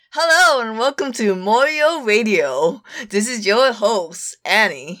Hello and welcome to Morio Radio. This is your host,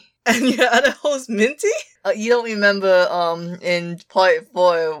 Annie. And your other host, Minty? You don't remember, in part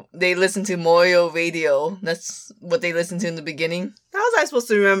 4, they listened to Morio Radio. That's what they listened to in the beginning. How was I supposed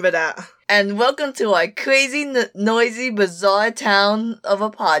to remember that? And welcome to our crazy, noisy, bizarre town of a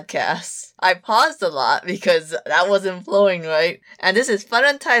podcast. I paused a lot because that wasn't flowing right. And this is Fun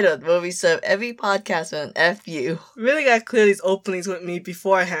Untitled, where we serve every podcast with an FU. Really gotta clear these openings with me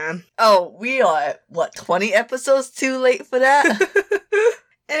beforehand. Oh, we are, 20 episodes too late for that?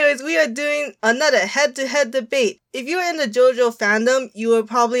 Anyways, we are doing another head-to-head debate. If you're in the JoJo fandom, you will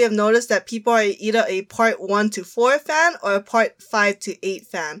probably have noticed that people are either a part 1 to 4 fan or a part 5 to 8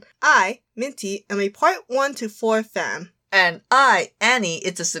 fan. I, Minty, am a part 1 to 4 fan. And I, Annie,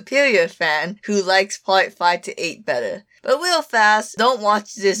 is a superior fan who likes part 5 to 8 better. But real fast, don't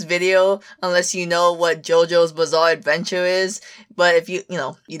watch this video unless you know what JoJo's Bizarre Adventure is. But if you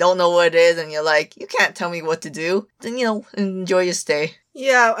don't know what it is and you're like, you can't tell me what to do, then, enjoy your stay.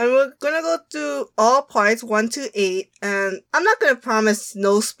 Yeah, and we're gonna go through all parts 1 to 8, and I'm not gonna promise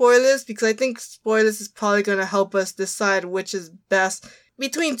no spoilers because I think spoilers is probably gonna help us decide which is best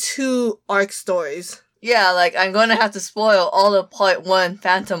between two arc stories. Yeah, I'm gonna have to spoil all of part 1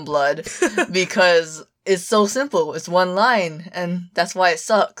 Phantom Blood because it's so simple. It's one line, and that's why it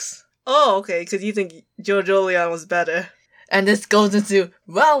sucks. Oh, okay, because you think JoJo Leon was better. And this goes into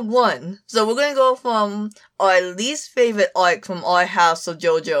round 1. So we're gonna go from our least favorite arc from our house of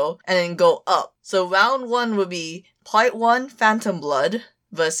JoJo, and then go up. So round 1 would be part 1 Phantom Blood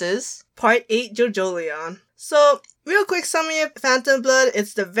versus part 8 JoJo Leon. So, real quick summary of Phantom Blood,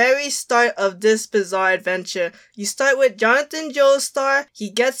 it's the very start of this bizarre adventure. You start with Jonathan Joestar,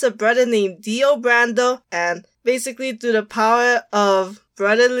 he gets a brother named Dio Brando, and basically through the power of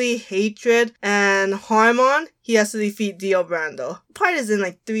brotherly hatred and Harmon, he has to defeat Dio Brando. The part is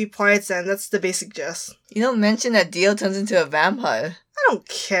in 3 parts, and that's the basic gist. You don't mention that Dio turns into a vampire. I don't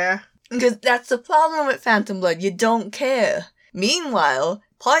care. Because that's the problem with Phantom Blood, you don't care. Meanwhile,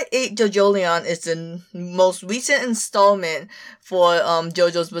 Part 8 JoJo Leon is the most recent installment for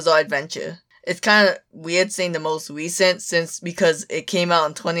JoJo's Bizarre Adventure. It's kind of weird saying the most recent because it came out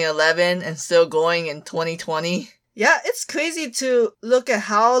in 2011 and still going in 2020. Yeah, it's crazy to look at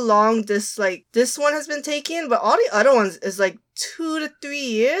how long this one has been taking, but all the other ones is 2 to 3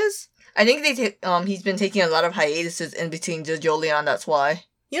 years. I think he's been taking a lot of hiatuses in between JoJo Leon, that's why.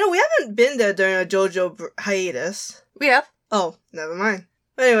 We haven't been there during a JoJo hiatus. We have. Oh, never mind.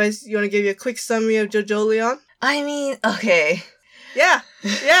 Anyways, you want to give you a quick summary of JoJo Leon? I mean, okay. Yeah,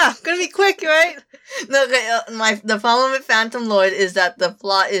 gonna be quick, right? No, okay, the problem with Phantom Lord is that the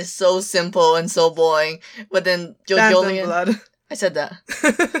plot is so simple and so boring, but then JoJo Leon... Blood. I said that.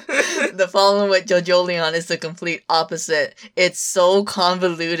 The problem with JoJo Leon is the complete opposite. It's so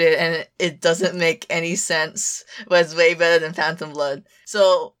convoluted and it doesn't make any sense, but it's way better than Phantom Blood.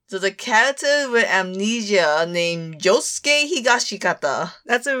 So there's a character with amnesia named Josuke Higashikata.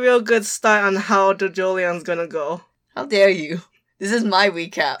 That's a real good start on how JoJo Leon's gonna go. How dare you? This is my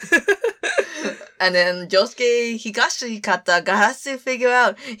recap. And then Josuke Higashikata has to figure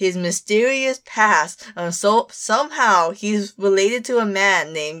out his mysterious past. So somehow he's related to a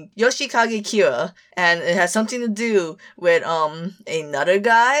man named Yoshikage Kira. And it has something to do with another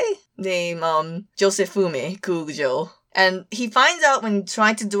guy named Josefume Kujo. And he finds out when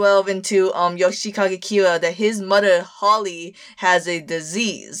trying to delve into Yoshikage Kira that his mother, Holly, has a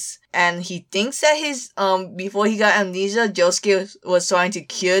disease. And he thinks that before he got amnesia, Josuke was trying to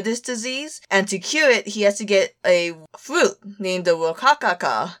cure this disease. And to cure it, he has to get a fruit named the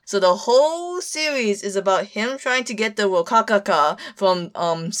Rokakaka. So the whole series is about him trying to get the Rokakaka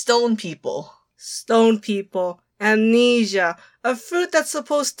from stone people. Stone people. Amnesia. A fruit that's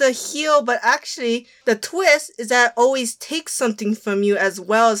supposed to heal, but actually, the twist is that it always takes something from you as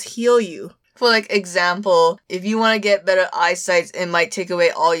well as heal you. For example, if you want to get better eyesight, it might take away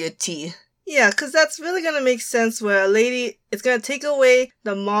all your teeth. Yeah, because that's really going to make sense where a lady, it's going to take away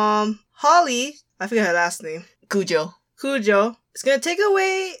the mom, Holly, I forget her last name. Kujo. It's going to take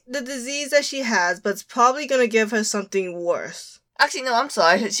away the disease that she has, but it's probably going to give her something worse. Actually, no, I'm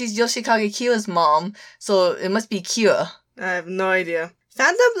sorry. She's Yoshikage Kira's mom, so it must be Kira. I have no idea.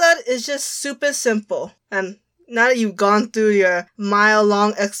 Phantom Blood is just super simple. And now that you've gone through your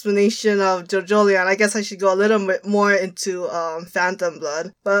mile-long explanation of JoJo Leon, I guess I should go a little bit more into Phantom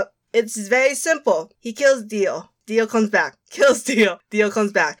Blood. But it's very simple. He kills Dio. Dio comes back. Kills Dio. Dio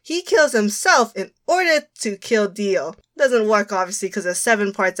comes back. He kills himself in order to kill Dio. Doesn't work, obviously, because there's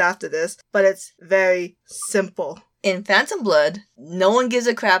 7 parts after this. But it's very simple. In Phantom Blood, no one gives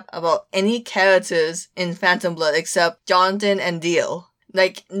a crap about any characters in Phantom Blood except Jonathan and Dio.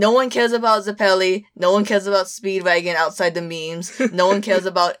 Like, no one cares about Zeppeli, no one cares about Speedwagon outside the memes, no one cares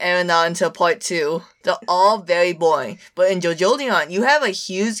about Erina until part 2. They're all very boring. But in JoJolion, you have a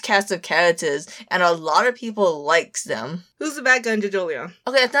huge cast of characters, and a lot of people likes them. Who's the bad guy in JoJolion?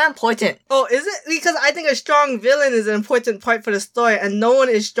 Okay, it's not important. Oh, is it? Because I think a strong villain is an important part for the story, and no one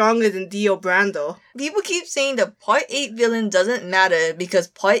is stronger than Dio Brando. People keep saying the part 8 villain doesn't matter because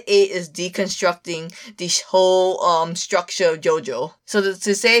part 8 is deconstructing the whole structure of JoJo. So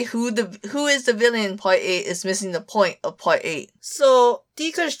to say who is the villain in part 8 is missing the point of part 8. So,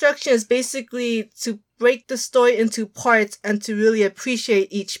 deconstruction is basically to break the story into parts and to really appreciate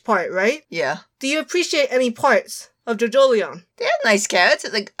each part, right? Yeah. Do you appreciate any parts of JoJolion? They have nice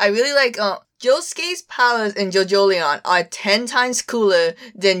characters. Like, I really like, Josuke's powers in JoJolion are 10 times cooler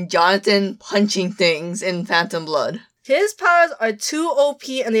than Jonathan punching things in Phantom Blood. His powers are too OP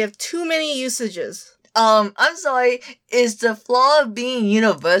and they have too many usages. I'm sorry, is the flaw of being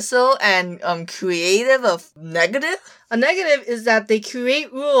universal and, creative a negative? A negative is that they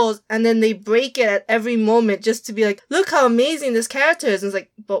create rules and then they break it at every moment just to be like, look how amazing this character is. And it's like,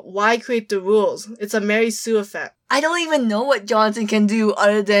 but why create the rules? It's a Mary Sue effect. I don't even know what Jonathan can do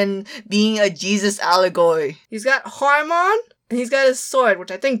other than being a Jesus allegory. He's got Harmon and he's got his sword,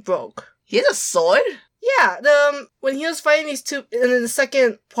 which I think broke. He has a sword? Yeah, when he was fighting these two, and in the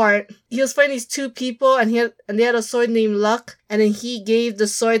second part, he was fighting these two people, and they had a sword named Luck, and then he gave the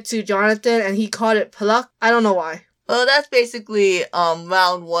sword to Jonathan, and he called it Pluck. I don't know why. Well, that's basically,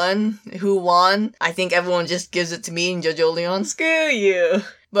 round 1. Who won? I think everyone just gives it to me in JoJolion. Screw you.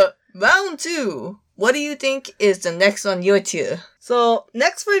 But round 2, what do you think is the next on your tier? So,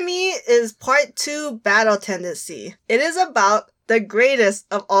 next for me is part 2, Battle Tendency. It is about the greatest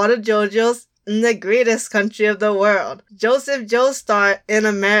of all the JoJos in the greatest country of the world, Joseph Joestar in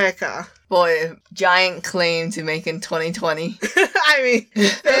America. Boy, giant claim to make in 2020. I mean,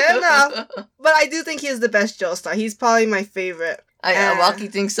 fair enough. But I do think he is the best Joestar. He's probably my favorite. Rocky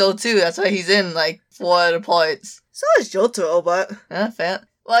thinks so too. That's why he's in, 4 other parts. So is Jotaro, but... Fair.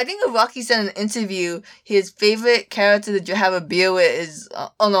 Well, I think Rocky said in an interview, his favorite character to have a beer with is...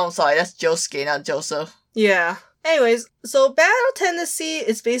 that's Josuke, not Joseph. Yeah. Anyways, so Battle Tendency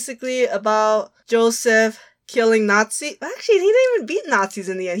is basically about Joseph killing Nazis. Actually, he didn't even beat Nazis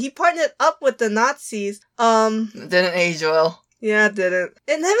in the end. He partnered up with the Nazis. Didn't age well. Yeah, it didn't.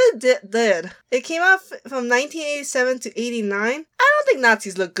 It never did. It came out from 1987 to 89. I don't think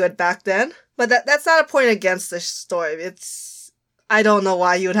Nazis looked good back then. But that's not a point against the story. I don't know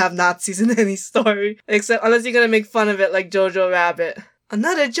why you would have Nazis in any story. Except unless you're gonna make fun of it like Jojo Rabbit.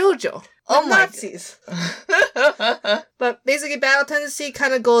 Another Jojo. Oh my Nazis. But basically Battle Tendency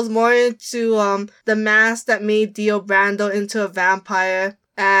kind of goes more into the mask that made Dio Brando into a vampire,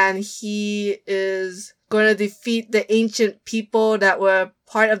 and he is going to defeat the ancient people that were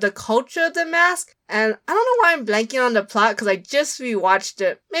part of the culture of the mask. And I don't know why I'm blanking on the plot, because I just rewatched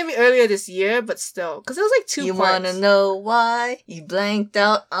it maybe earlier this year, but still, because it was 2 you parts. You wanna know why you blanked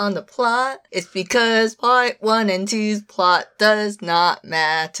out on the plot? It's because part 1 and 2's plot does not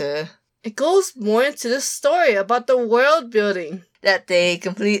matter. It goes more into the story about the world building that they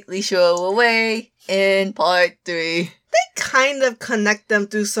completely show away in part 3. They kind of connect them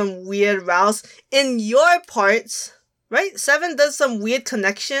through some weird routes in your parts, right? 7 does some weird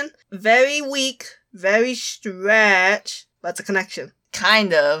connection. Very weak, very stretch, but it's a connection.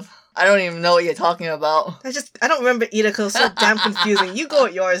 Kind of. I don't even know what you're talking about. I don't remember either because it's so damn confusing. You go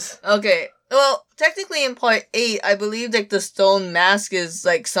with yours. Okay. Well, technically in part 8, I believe the stone mask is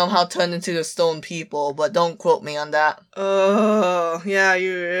somehow turned into the stone people, but don't quote me on that. Oh, yeah,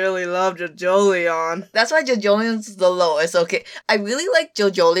 you really love JoJolion. That's why JoJolion's the lowest, okay? I really like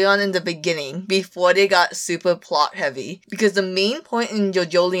JoJolion in the beginning, before they got super plot heavy, because the main point in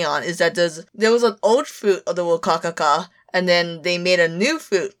JoJolion is that there was an old fruit of the Wakakaka, and then they made a new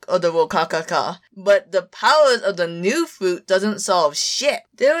fruit of the Wakakaka. But the powers of the new fruit doesn't solve shit.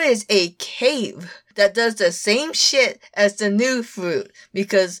 There is a cave that does the same shit as the new fruit.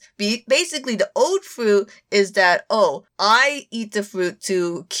 Because basically the old fruit is that, I eat the fruit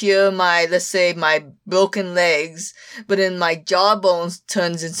to cure let's say my broken legs, but then my jawbones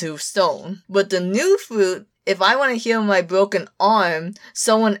turns into stone. But the new fruit, if I want to heal my broken arm,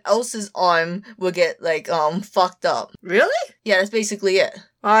 someone else's arm will get, fucked up. Really? Yeah, that's basically it.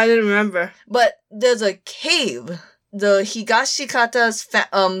 Oh, I didn't remember. But there's a cave the Higashikata's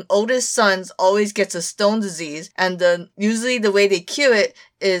oldest sons always gets a stone disease, and usually the way they cure it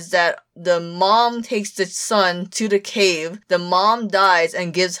is that the mom takes the son to the cave, the mom dies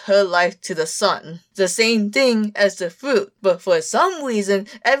and gives her life to the son. The same thing as the fruit, but for some reason,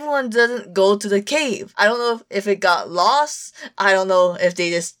 everyone doesn't go to the cave. I don't know if it got lost, I don't know if they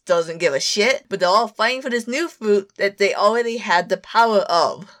just doesn't give a shit, but they're all fighting for this new fruit that they already had the power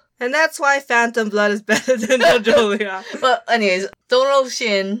of. And that's why Phantom Blood is better than JoJo Leon. But anyways, Stone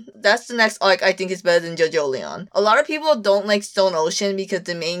Ocean, that's the next arc I think is better than JoJo Leon. A lot of people don't like Stone Ocean because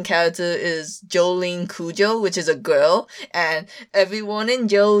the main character is Jolene Kujo, which is a girl, and everyone in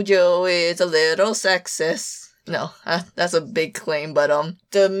JoJo is a little sexist. No, that's a big claim, but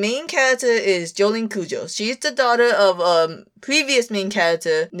the main character is Jolene Kujo. She's the daughter of previous main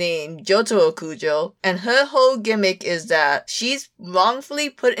character named Jotaro Kujo, and her whole gimmick is that she's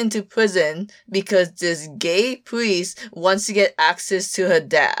wrongfully put into prison because this gay priest wants to get access to her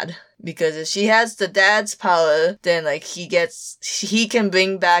dad. Because if she has the dad's power, then like he can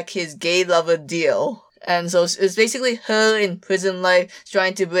bring back his gay lover deal. And so it's basically her in prison life,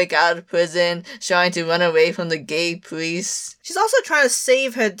 trying to break out of prison, trying to run away from the gay priest. She's also trying to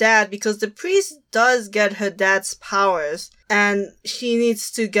save her dad because the priest does get her dad's powers, and she needs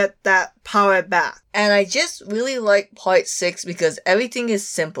to get that power back. And I just really like part 6 because everything is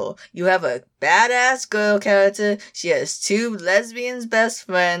simple. You have a badass girl character, she has 2 lesbians best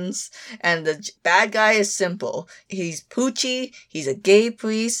friends, and the bad guy is simple. He's Poochie, he's a gay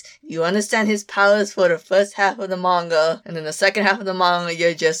priest, you understand his powers for the first half of the manga, and then the second half of the manga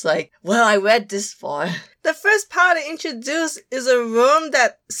you're just like, well, I read this far. The first power to introduce is a room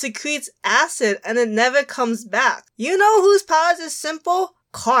that secretes acid and it never comes back. You know whose powers is simple?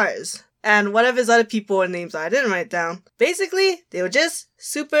 Cars. And whatever his other people names are, I didn't write down. Basically, they were just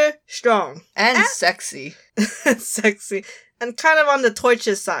super strong. And sexy. Sexy. And kind of on the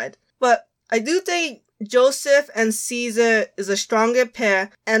torture side. But I do think Joseph and Caesar is a stronger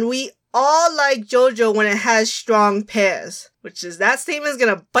pair, and we all like JoJo when it has strong pairs. Which is, that statement is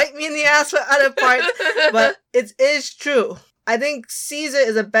gonna bite me in the ass for other parts, but it is true. I think Caesar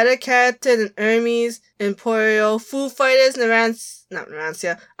is a better character than Hermes, Emporio, Foo Fighters,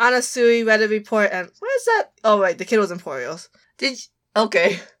 Narancia, Anasui, Weather Report, and where's that? Oh right, the kid was Emporios.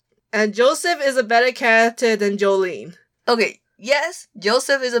 Okay. And Joseph is a better character than Jolene. Okay. Yes,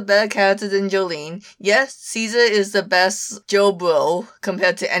 Joseph is a better character than Jolene. Yes, Caesar is the best Joe Bro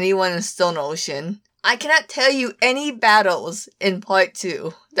compared to anyone in Stone Ocean. I cannot tell you any battles in part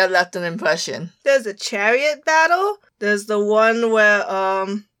 2 that left an impression. There's a chariot battle. There's the one where,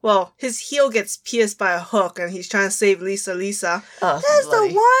 his heel gets pierced by a hook and he's trying to save Lisa. There's bloody.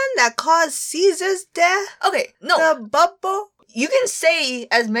 The one that caused Caesar's death. Okay, no. The bubble. You can say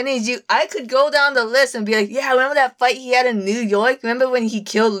as many as I could go down the list and be like, yeah, remember that fight he had in New York? Remember when he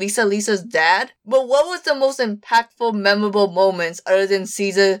killed Lisa's dad? But what was the most impactful, memorable moments other than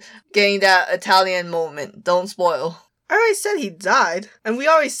Caesar getting that Italian moment? Don't spoil. I already said he died. And we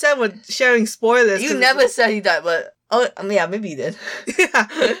already said we're sharing spoilers. You never said he died, but... Oh, yeah, maybe he did. Yeah.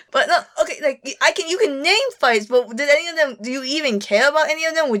 But no, okay, like, you can name fights, but did any of them, do you even care about any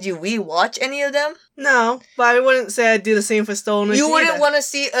of them? Would you re-watch any of them? No, but I wouldn't say I'd do the same for Stone Ocean. You wouldn't want to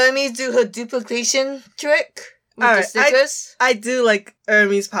see Hermes do her duplication trick? With the stickers? I do like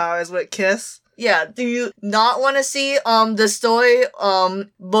Hermes' powers with Kiss. Yeah, do you not want to see the story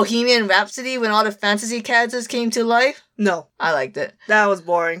Bohemian Rhapsody when all the fantasy characters came to life? No. I liked it. That was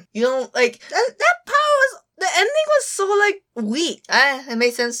boring. You don't like... That power was... The ending was so, like, weak. It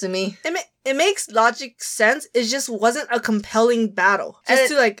made sense to me. It makes logic sense. It just wasn't a compelling battle.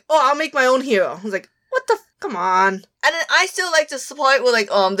 I'll make my own hero. I was like, what the come on. And then I still like the part where, like,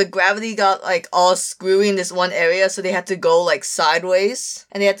 the gravity got, like, all screwy in this one area, so they had to go, like, sideways.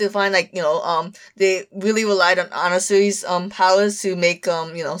 And they had to find, like, they really relied on Anasui's, powers to make,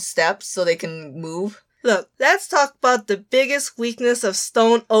 steps so they can move. Look, let's talk about the biggest weakness of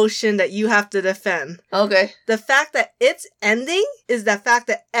Stone Ocean that you have to defend. Okay. The fact that its ending is the fact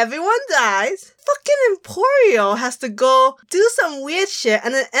that everyone dies. Fucking Emporio has to go do some weird shit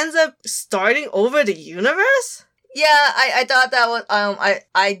and then ends up starting over the universe? Yeah, I thought that was,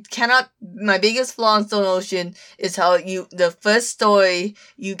 I cannot, my biggest flaw in Stone Ocean is how the first story,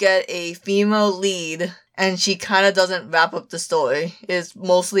 you get a female lead, and she kind of doesn't wrap up the story. It's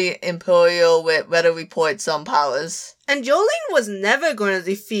mostly Emporio with Weather Report some powers. And Jolene was never going to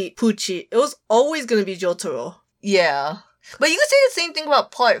defeat Poochie. It was always going to be Jotaro. Yeah. But you could say the same thing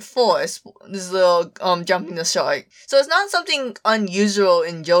about part 4, this little, jumping the shark. So it's not something unusual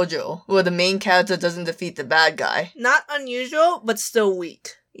in JoJo, where the main character doesn't defeat the bad guy. Not unusual, but still weak.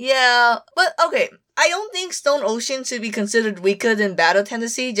 Yeah, but okay, I don't think Stone Ocean should be considered weaker than Battle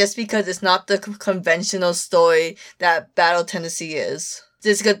Tendency just because it's not the conventional story that Battle Tendency is.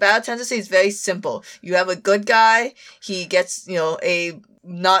 Just because Battle Tendency is very simple. You have a good guy, he gets, a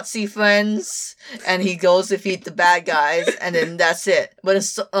Nazi friends, and he goes to defeat the bad guys, and then that's it. But in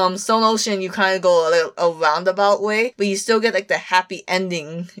Stone Ocean, you kind of go a roundabout way, but you still get, like, the happy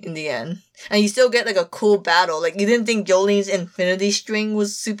ending in the end. And you still get, like, a cool battle. Like, you didn't think Jolene's Infinity String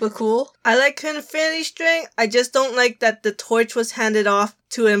was super cool? I like her Infinity String. I just don't like that the torch was handed off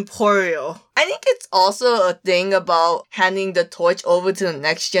to Emporio. I think it's also a thing about handing the torch over to the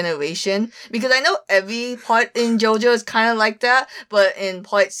next generation. Because I know every part in JoJo is kind of like that, but in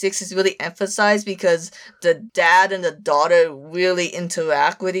part 6 it's really emphasized because the dad and the daughter really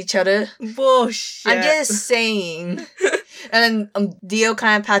interact with each other. Bullshit. I'm just saying. And then Dio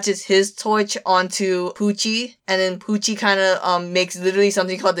kind of patches his torch onto Poochie, and then Poochie kind of makes literally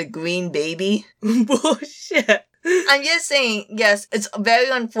something called the Green Baby. Bullshit. I'm just saying, yes, it's very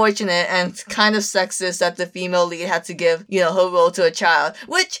unfortunate and kind of sexist that the female lead had to give, her role to a child.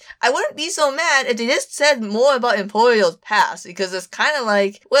 Which, I wouldn't be so mad if they just said more about Emporio's past, because it's kind of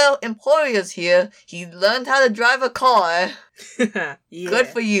like, well, Emporio's here, he learned how to drive a car. Yeah. Good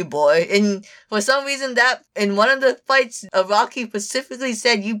for you, boy. And for some reason that, in one of the fights, Araki specifically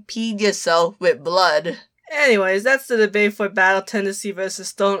said you peed yourself with blood. Anyways, that's the debate for Battle Tendency versus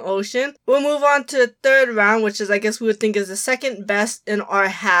Stone Ocean. We'll move on to the third round, which is, I guess we would think is the second best in our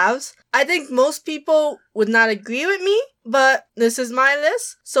halves. I think most people would not agree with me, but this is my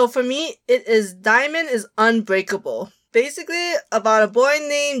list. So for me, it is Diamond is Unbreakable. Basically, about a boy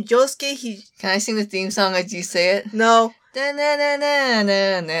named Josuke, Can I sing the theme song as you say it? No.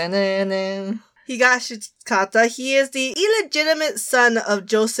 Da-na-na-na-na-na-na-na. Higashikata. He is the illegitimate son of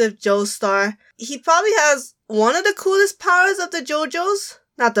Joseph Joestar. He probably has one of the coolest powers of the JoJo's.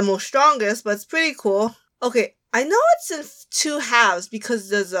 Not the most strongest, but it's pretty cool. Okay, I know it's in two halves because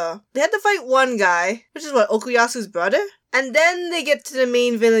they had to fight one guy, which is Okuyasu's brother? And then they get to the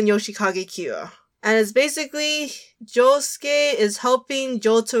main villain, Yoshikage Kira. And it's basically Josuke is helping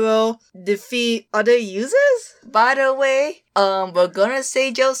Jotaro defeat other users? By the way, we're gonna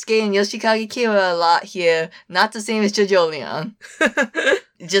say Josuke and Yoshikage Kira a lot here. Not the same as JoJolion.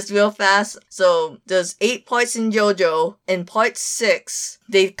 Just real fast. So, there's 8 parts in JoJo. In part 6,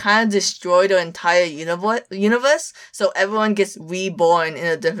 they kind of destroy the entire universe. So everyone gets reborn in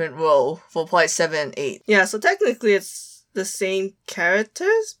a different role for part 7 and 8. Yeah, so technically it's the same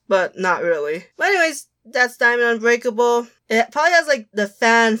characters, but not really. But anyways, that's Diamond Unbreakable. It probably has the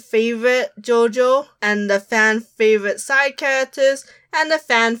fan favorite JoJo, and the fan favorite side characters, and the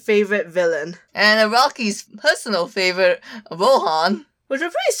fan favorite villain. And Araki's personal favorite, Rohan. Which we're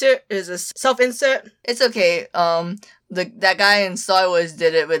pretty sure is a self-insert. It's okay, that guy in Star Wars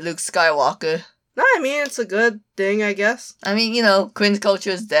did it with Luke Skywalker. No, I mean, it's a good thing, I guess. I mean, cringe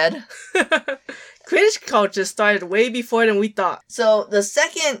culture is dead. Cringe culture started way before than we thought. So, the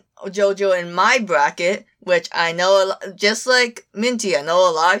second JoJo in my bracket, which I know, just like Minty, I know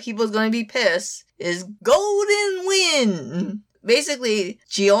a lot of people are going to be pissed, is Golden Wind. Basically,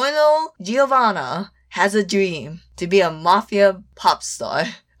 Giovanna has a dream to be a mafia pop star,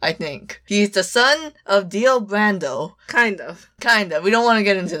 I think. He's the son of Dio Brando. Kind of. We don't want to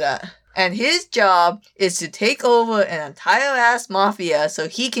get into that. And his job is to take over an entire-ass mafia so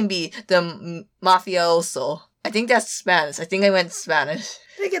he can be the mafioso. I think that's Spanish. I think I went Spanish.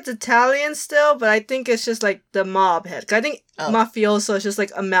 I think it's Italian still, but I think it's just the mob head. 'Cause I think mafioso is just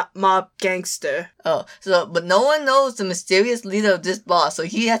a mob gangster. Oh, but no one knows the mysterious leader of this boss, so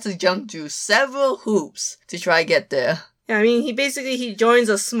he has to jump through several hoops to try to get there. Yeah, I mean, he joins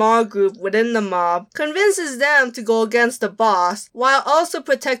a small group within the mob, convinces them to go against the boss, while also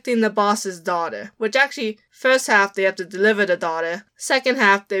protecting the boss's daughter. Which actually, first half they have to deliver the daughter. Second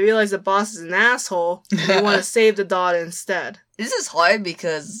half, they realize the boss is an asshole, and they want to save the daughter instead. This is hard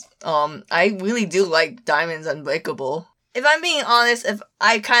because, I really do like Diamond's Unbreakable. If I'm being honest,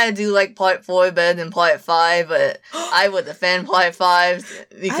 I kind of do like part 4 better than part 5, but I would defend part 5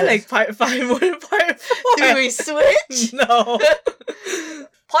 because... I like part 5 more than part 4. Do we switch? No.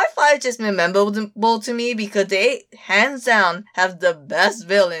 Part 5 is just memorable to me because they, hands down, have the best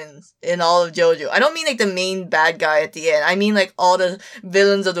villains in all of JoJo. I don't mean the main bad guy at the end. I mean all the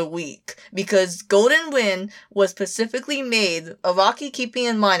villains of the week. Because Golden Wind was specifically made, Araki keeping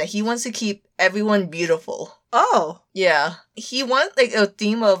in mind that he wants to keep everyone beautiful. Oh. Yeah. He wanted a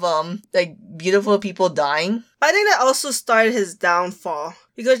theme of beautiful people dying. I think that also started his downfall.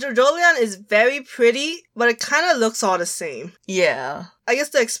 Because JoJolion is very pretty, but it kind of looks all the same. Yeah. I guess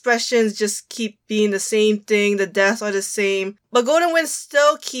the expressions just keep being the same thing, the deaths are the same. But Golden Wind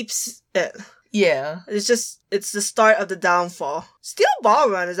still keeps it. Yeah. It's the start of the downfall. Steel Ball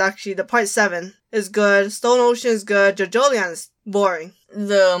Run is actually, the part 7 is good. Stone Ocean is good. JoJolion is boring.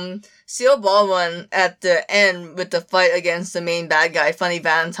 The Steel Ball Run at the end with the fight against the main bad guy, Funny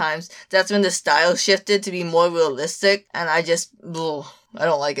Valentine's, that's when the style shifted to be more realistic, and I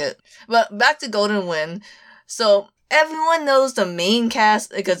don't like it. But back to Golden Wind. So, everyone knows the main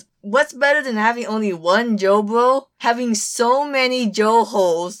cast, because what's better than having only one JoBro? Having so many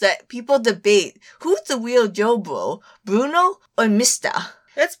JoHos that people debate, who's the real JoBro? Bruno or Mista?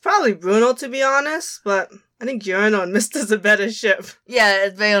 It's probably Bruno, to be honest, but I think Giorno and Mista's a better ship. Yeah,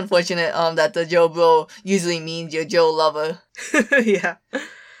 it's very unfortunate that the JoBro usually means your Joe lover. Yeah.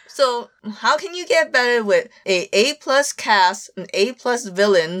 So, how can you get better with a A+ cast and A+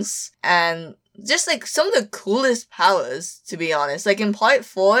 villains and just like some of the coolest powers, to be honest? Like in part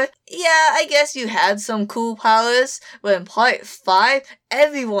 4, yeah, I guess you had some cool powers, but in part 5,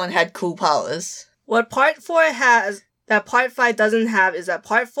 everyone had cool powers. What part 4 has that part 5 doesn't have is that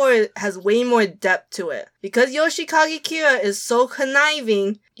part 4 has way more depth to it. Because Yoshikage Kira is so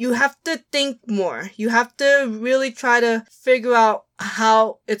conniving, you have to think more. You have to really try to figure out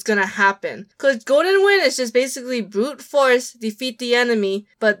how it's gonna happen. Because Golden Wind is just basically brute force, defeat the enemy,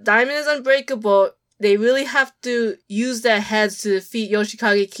 but Diamond is Unbreakable. They really have to use their heads to defeat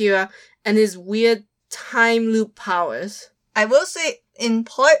Yoshikage Kira and his weird time loop powers. I will say, in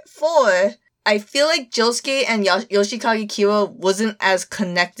part 4, I feel like Josuke and Yoshikage Kira wasn't as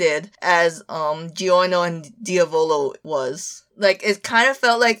connected as Giorno and Diavolo was. Like, it kind of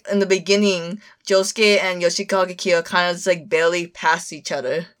felt like in the beginning, Josuke and Yoshikage Kira kind of just like barely passed each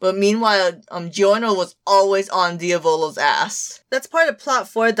other. But meanwhile, Giorno was always on Diavolo's ass. That's part of plot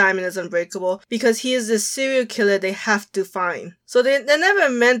for Diamond is Unbreakable, because he is this serial killer they have to find. So they're never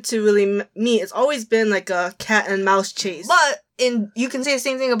meant to really meet. It's always been like a cat and mouse chase. But you can say the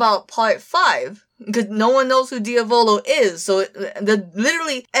same thing about part 5. Because no one knows who Diavolo is. So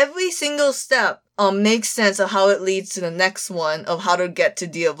literally every single step makes sense of how it leads to the next one of how to get to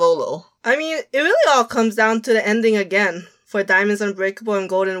Diavolo. I mean, it really all comes down to the ending again for Diamonds Unbreakable and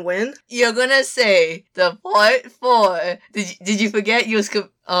Golden Wind. You're gonna say the part 4. Did you forget you was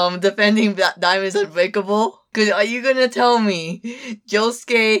defending Diamonds Unbreakable? Cause are you gonna tell me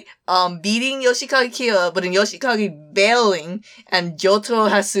Josuke beating Yoshikage Kira, but then Yoshikage bailing and Jotaro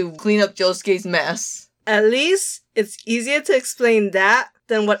has to clean up Josuke's mess? At least it's easier to explain that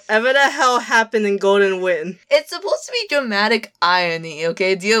than whatever the hell happened in Golden Wind. It's supposed to be dramatic irony,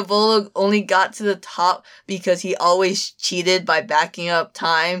 okay? Diavolo only got to the top because he always cheated by backing up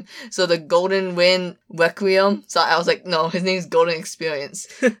time. So the Golden Wind Requiem, so I was like, no, his name's Golden Experience.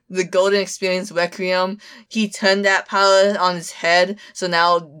 The Golden Experience Requiem, he turned that power on his head. So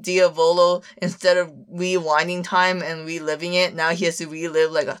now Diavolo, instead of rewinding time and reliving it, now he has to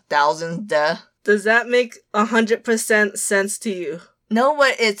relive like 1,000 death. Does that make 100% sense to you? No,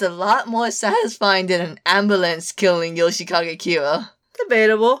 but it's a lot more satisfying than an ambulance killing Yoshikage Kira.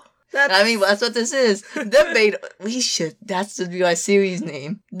 Debatable. That's what this is. Debatable. That should be our series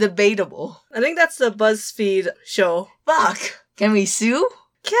name. Debatable. I think that's the BuzzFeed show. Fuck. Can we sue?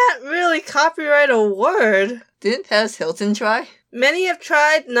 Can't really copyright a word. Didn't Paris Hilton try? Many have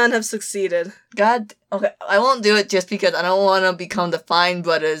tried, none have succeeded. God, okay, I won't do it just because I don't want to become the Fine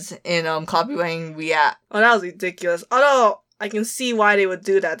Brothers in copywriting React. Oh, that was ridiculous. Although, I can see why they would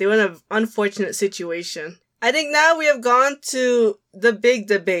do that. They were in an unfortunate situation. I think now we have gone to the big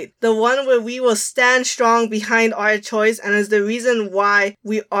debate. The one where we will stand strong behind our choice and is the reason why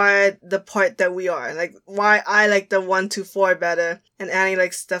we are the part that we are. Like, why I like the 1 to 4 better and Annie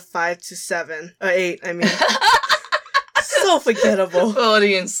likes the 5 to 7. Or 8, I mean. So forgettable.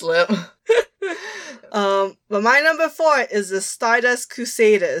 Freudian slip. But my number 4 is the Stardust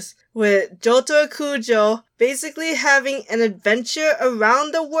Crusaders, with Jotaro Kujo basically having an adventure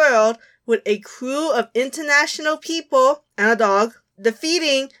around the world with a crew of international people and a dog,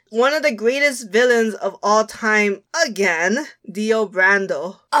 defeating one of the greatest villains of all time again, Dio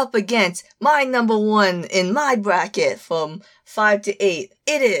Brando. Up against my number 1 in my bracket from 5 to 8.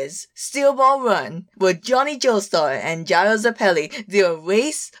 It is Steel Ball Run with Johnny Joestar and Gyro Zappelli. They're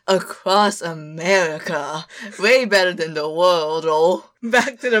race across America. Way better than the world, oh.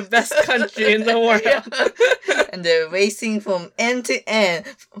 Back to the best country in the world. Yeah. And they're racing from end to end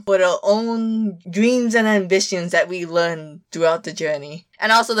for their own dreams and ambitions that we learn throughout the journey.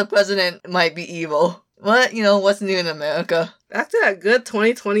 And also the president might be evil. But, what's new in America? Back to that good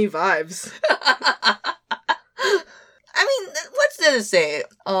 2020 vibes. I mean, what's there to say?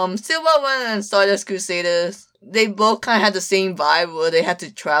 Steel Ball Run and Stardust Crusaders, they both kind of had the same vibe where they had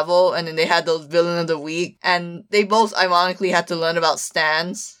to travel, and then they had those Villain of the Week, and they both ironically had to learn about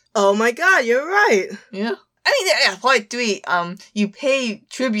stands. Oh my god, you're right. Yeah. I mean, yeah, part 3, you pay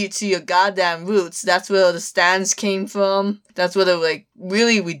tribute to your goddamn roots. That's where the stands came from. That's where the, like,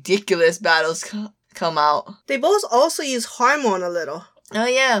 really ridiculous battles come out. They both also use Harmon a little. Oh,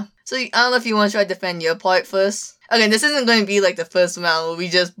 yeah. So, I don't know if you want to try to defend your part first. Okay, this isn't going to be like the first round where we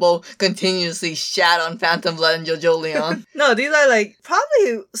just both continuously shat on Phantom Blood and JoJo Leon. No, these are like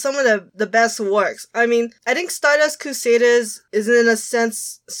probably some of the best works. I mean, I think Stardust Crusaders is in a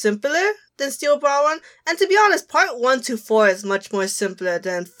sense simpler than Steel Ball Run. And to be honest, part 1 to 4 is much more simpler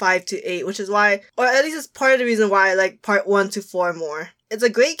than 5 to 8, which is why, or at least it's part of the reason why I like part 1 to 4 more. It's a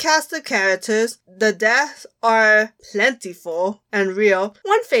great cast of characters. The deaths are plentiful and real.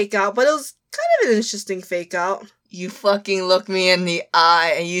 One fake out, but it was kind of an interesting fake out. You fucking look me in the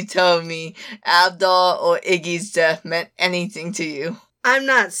eye and you tell me Abdul or Iggy's death meant anything to you. I'm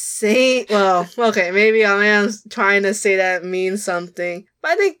not saying, well, okay, maybe I am trying to say that means something.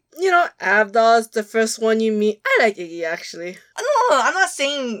 But I think, Abdul's the first one you meet. I like Iggy, actually. No, I'm not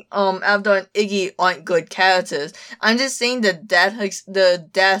saying Abdul and Iggy aren't good characters. I'm just saying the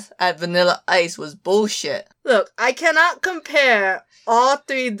death at Vanilla Ice was bullshit. Look, I cannot compare all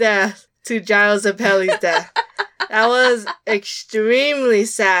 3 deaths to Gyro Zeppeli's death. That was extremely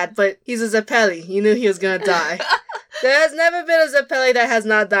sad, but he's a Zeppeli. You knew he was gonna die. There has never been a Zeppeli that has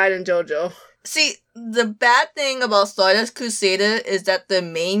not died in JoJo. See, the bad thing about Stardust Crusader is that the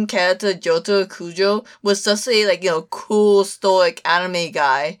main character, Jotaro Kujo, was such a, cool, stoic anime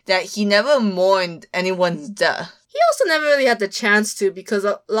guy that he never mourned anyone's death. He also never really had the chance to, because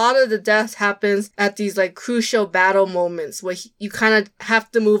a lot of the deaths happens at these, crucial battle moments where you kind of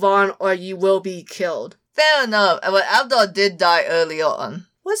have to move on or you will be killed. Fair enough, but Abdul did die early on.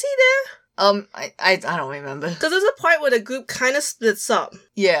 Was he there? I don't remember. Because there's a part where the group kind of splits up.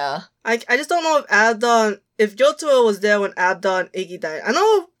 Yeah. I just don't know if Jotaro was there when Abdul and Iggy died. I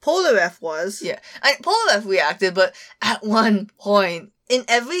know Polnareff was. Yeah. Polnareff reacted, but at one point, in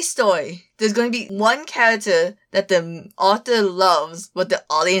every story, there's going to be one character that the author loves, but the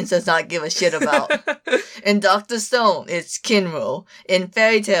audience does not give a shit about. In Dr. Stone, it's Kinro. In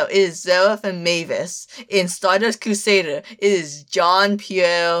Fairy Tail, it is Zeref and Mavis. In Stardust Crusader, it is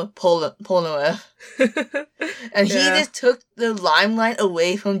Jean-Pierre Polnareff. And he just took the limelight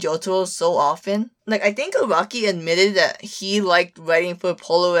away from Jotaro so often. I think Araki admitted that he liked writing for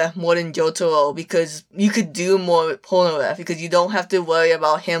Polnareff more than Jotaro because you could do more with Polnareff because you don't have to worry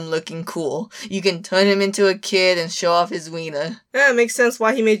about him looking cool. You can turn him into a kid and show off his wiener. Yeah, it makes sense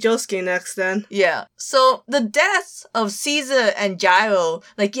why he made Josuke next then. Yeah. So, the deaths of Caesar and Gyro,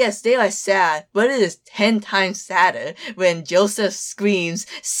 yes, they are sad, but it is 10 times sadder when Joseph screams,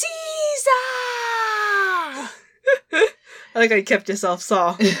 Caesar! I like how you kept yourself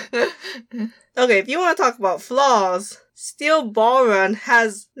soft. Okay, if you want to talk about flaws, Steel Ball Run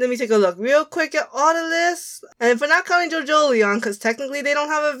has, let me take a look real quick at all the lists. And if we're not counting JoJo Leon, because technically they don't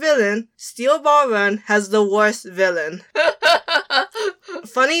have a villain, Steel Ball Run has the worst villain.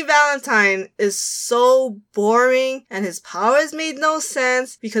 Funny Valentine is so boring and his powers made no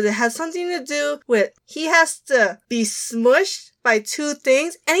sense because it has something to do with he has to be smushed by 2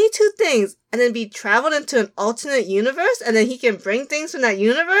 things, any 2 things, and then be traveled into an alternate universe, and then he can bring things from that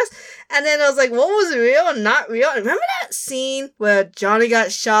universe. And then I was like, what was real and not real? And remember that scene where Johnny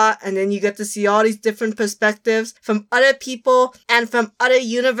got shot, and then you get to see all these different perspectives from other people and from other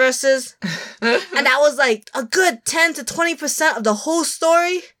universes? And that was a good 10 to 20% of the whole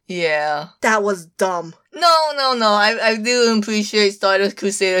story? Yeah. That was dumb. No. I do appreciate Stardust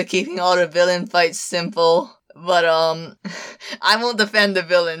Crusader keeping all the villain fights simple. But, I won't defend the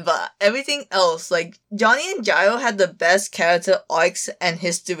villain, but everything else, Johnny and Gyro had the best character arcs and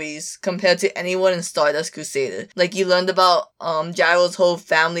histories compared to anyone in Stardust Crusader. You learned about, Gyro's whole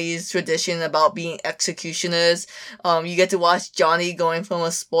family's tradition about being executioners. You get to watch Johnny going from a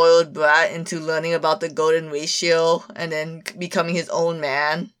spoiled brat into learning about the golden ratio and then becoming his own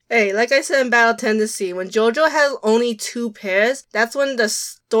man. Hey, like I said in Battle Tendency, when JoJo has only 2 pairs, that's when the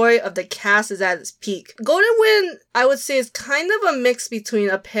story of the cast is at its peak. Golden Wind, I would say, is kind of a mix between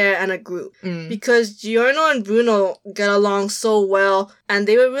a pair and a group. Because Giorno and Bruno get along so well, and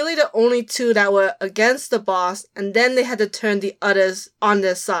they were really the only 2 that were against the boss, and then they had to turn the others on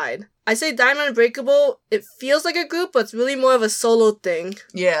their side. I say Diamond Unbreakable, it feels like a group, but it's really more of a solo thing.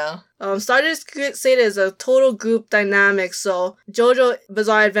 Yeah. Stardust Crusader is a total group dynamic, so JoJo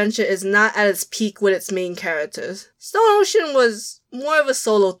Bizarre Adventure is not at its peak with its main characters. Stone Ocean was more of a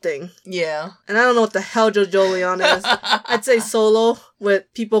solo thing. Yeah. And I don't know what the hell JoJo Leon is. I'd say solo,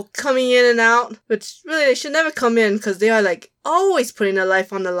 with people coming in and out, which really they should never come in, because they are always putting their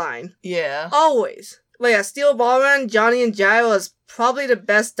life on the line. Yeah. Always. But yeah, Steel Ball Run, Johnny and Gyro is probably the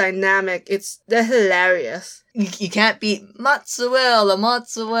best dynamic. They're hilarious. You can't beat mozzarella.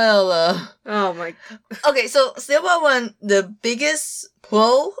 Oh my. Okay, so Steel Ball Run, the biggest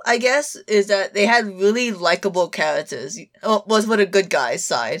pro, I guess, is that they had really likable characters. Was for the good guys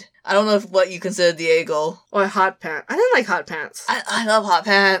side. I don't know what you consider Diego. Or Hot Pants. I didn't like Hot Pants. I love Hot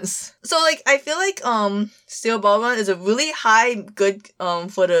Pants. So, like, I feel like, Steel Ball Run is a really high good,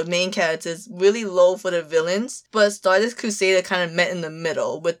 for the main characters, really low for the villains, but Stardust Crusader kind of met in the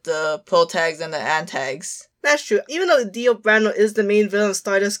middle with the pro tags and the antags. That's true. Even though Dio Brando is the main villain of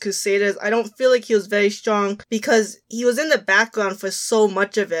Stardust Crusaders, I don't feel like he was very strong because he was in the background for so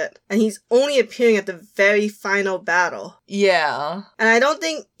much of it, and he's only appearing at the very final battle. Yeah. And I don't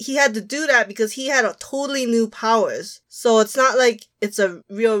think he had to do that because he had totally new powers. So it's not like it's a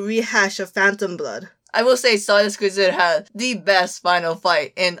real rehash of Phantom Blood. I will say Stardust Crusader had the best final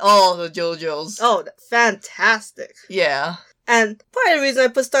fight in all the JoJo's. Oh, fantastic. Yeah. And part of the reason I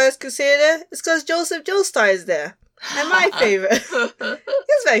put Stardust Crusader is because Joseph Joestar is there. And my favorite.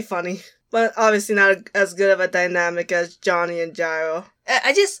 It's very funny. But obviously not as good of a dynamic as Johnny and Gyro.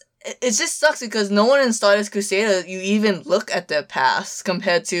 It just sucks because no one in Stardust Crusader you even look at their past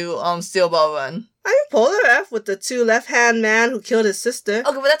compared to Steel Ball Run. I mean, Polar F with the 2 left-hand man who killed his sister.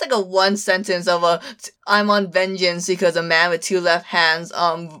 Okay, but that's like a one sentence of I'm on vengeance because a man with 2 left hands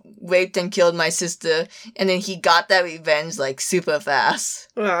raped and killed my sister, and then he got that revenge like super fast.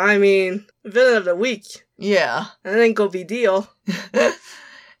 Well, I mean, villain of the week. Yeah. And it ain't gonna be Dio.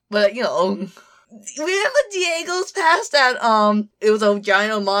 But, remember Diego's past that, it was a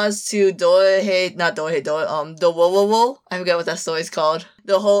giant homage to the Wowowo? I forget what that story's called.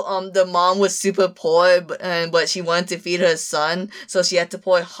 The whole, the mom was super poor, but she wanted to feed her son, so she had to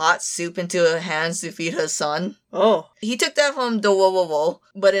pour hot soup into her hands to feed her son. Oh. He took that from the Wowowo,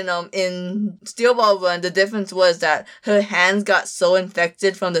 but in Steel Ball Run, the difference was that her hands got so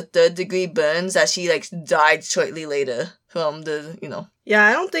infected from the 3rd-degree burns that she, died shortly later from the, Yeah,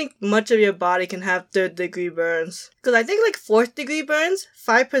 I don't think much of your body can have 3rd-degree burns. Because I think 4th-degree burns,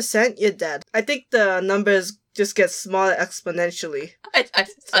 5% you're dead. I think the numbers just get smaller exponentially. I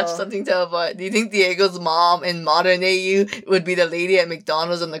touched something terrible. Do you think Diego's mom in modern AU would be the lady at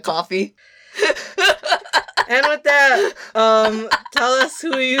McDonald's on the coffee? And with that, tell us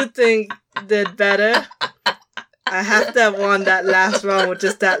who you think did better. I have to have won that last round with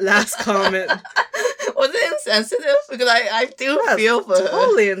just that last comment. Was it insensitive? Because I do feel for her.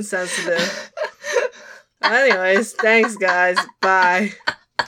 Totally insensitive. Anyways, thanks guys. Bye.